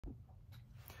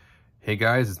Hey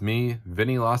guys, it's me,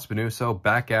 Vinny Lospinuso,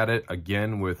 back at it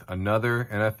again with another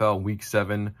NFL Week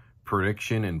 7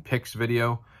 prediction and picks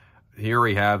video. Here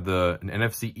we have an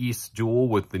NFC East duel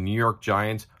with the New York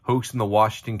Giants hosting the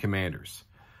Washington Commanders.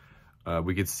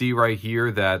 We can see right here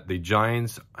that the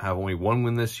Giants have only one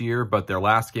win this year, but their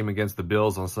last game against the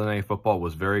Bills on Sunday Night Football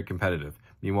was very competitive.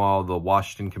 Meanwhile, the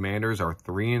Washington Commanders are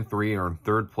 3-3 and are in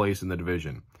third place in the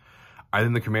division. I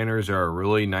think the Commanders are a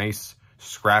really nice,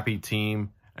 scrappy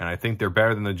team, and I think they're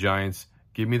better than the Giants.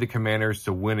 Give me the Commanders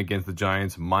to win against the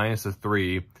Giants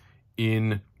 -3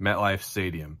 in MetLife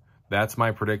Stadium. That's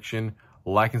my prediction.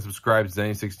 Like and subscribe to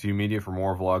Zenny62 Media for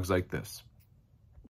more vlogs like this.